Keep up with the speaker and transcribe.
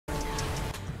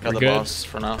Got the good. boss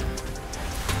for now.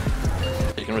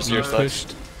 You can receive your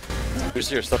stuff.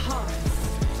 Receive your stuff.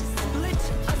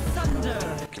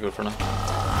 Keep it for now.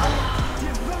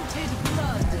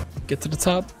 Get to the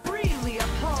top.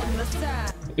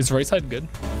 Is right side good?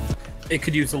 It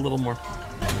could use a little more.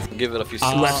 Give it a few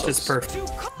Left is perfect.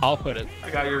 I'll put it. I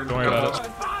got your. Don't worry about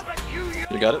it.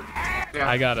 You got it? Yeah.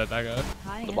 I got it. I got it.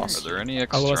 The boss. Are there any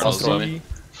I'll externals on three,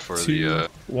 for 2, the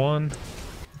 1.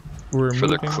 We're for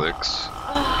the moving. clicks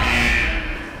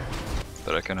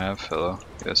that I can have? Hello?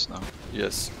 Yes, no.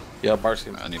 Yes. Yeah, Bark's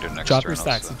gonna. I need an external. Drop your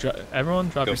stacks. So. Everyone,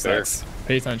 drop Go your fair. stacks.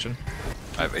 Pay attention.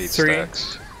 I have 8 3,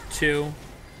 stacks. 2,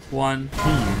 1.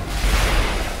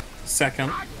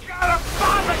 Second.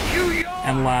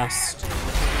 And last.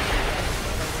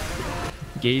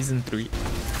 Gaze in 3.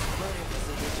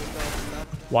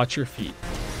 Watch your feet.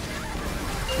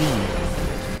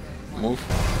 Move.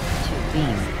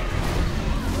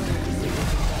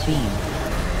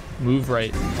 Move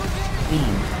right.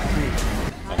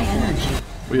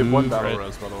 We have one Move battle right.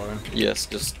 res, by the way. Yes,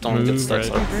 just don't Move get stuck.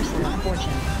 right. Sorry.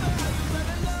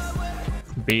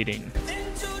 Baiting.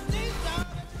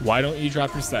 Why don't you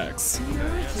drop your stacks?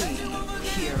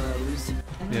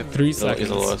 Yeah, 3 Is seconds.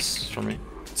 a loss for me.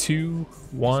 2,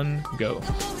 1, go.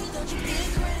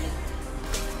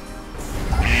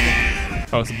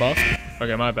 Oh, it's a buff?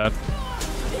 Okay, my bad.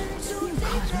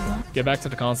 Get back to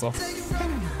the console.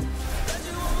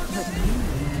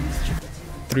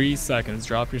 3 seconds,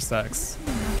 drop your stacks.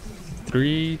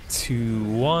 3, 2,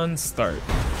 1, start.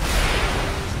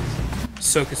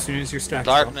 Soak as soon as your stack.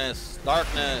 Darkness!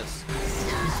 Darkness!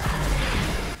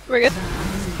 We're good.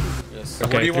 Yes.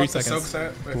 Okay, What do you 3 want the seconds. soaks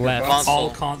at? If Left. you're boss? All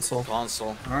console.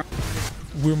 Console.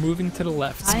 We're moving to the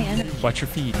left. Watch your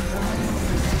feet.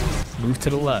 Move to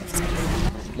the left.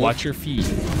 Watch your feet.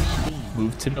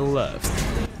 Move to the left.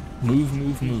 Move,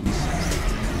 move,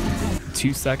 move.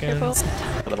 2 seconds.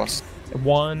 The boss.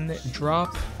 1,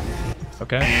 drop.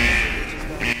 Okay.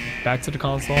 Back to the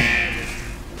console.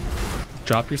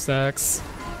 Drop your stacks.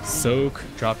 Soak.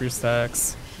 Drop your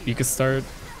stacks. You can start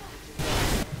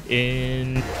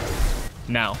in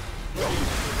now.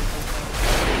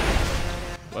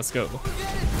 Let's go.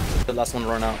 The last one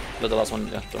run out. Let the last one,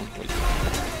 yeah, don't wait.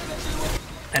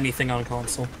 Anything on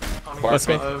console. Let's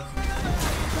go.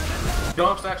 Don't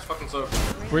have stacks, fucking soak.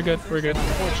 We're good. We're good.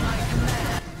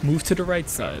 Move to the right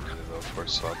side. For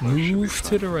swap, that should be Move fine.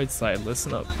 to the right side.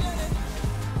 Listen up.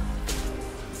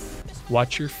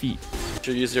 Watch your feet.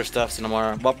 Should use your staffs in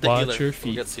Amara. Bop the Watch healer. your Who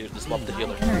feet. gets here? Just bop the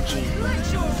healer.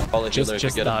 Follow the Just healer if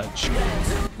you get dodge.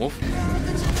 it. Move.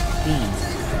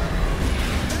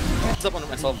 What's up on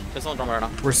myself? There's no drama right now.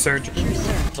 Resurgent.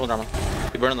 There's no drama.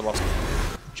 You burn in the boss.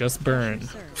 Just burn.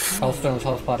 Health stones,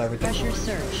 health spot, everything. Pressure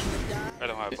surge. I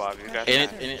don't have Bob. You got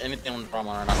Anything on drama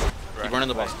right now. You burn in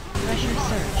the boss. Pressure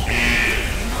surge.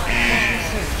 Pressure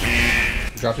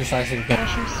surge. Drop your stacks and go.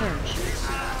 Pressure surge.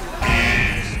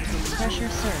 Pressure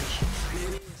surge.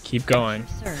 Keep going.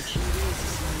 Surge.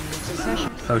 Pressure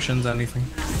Potions, anything.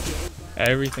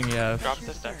 Everything you have. Drop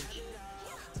the stack.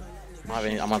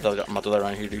 I'm gonna do that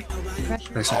right here, dude.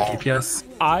 pressure. DPS.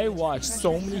 I watched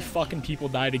so many fucking people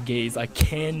die to gaze. I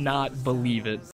cannot believe it.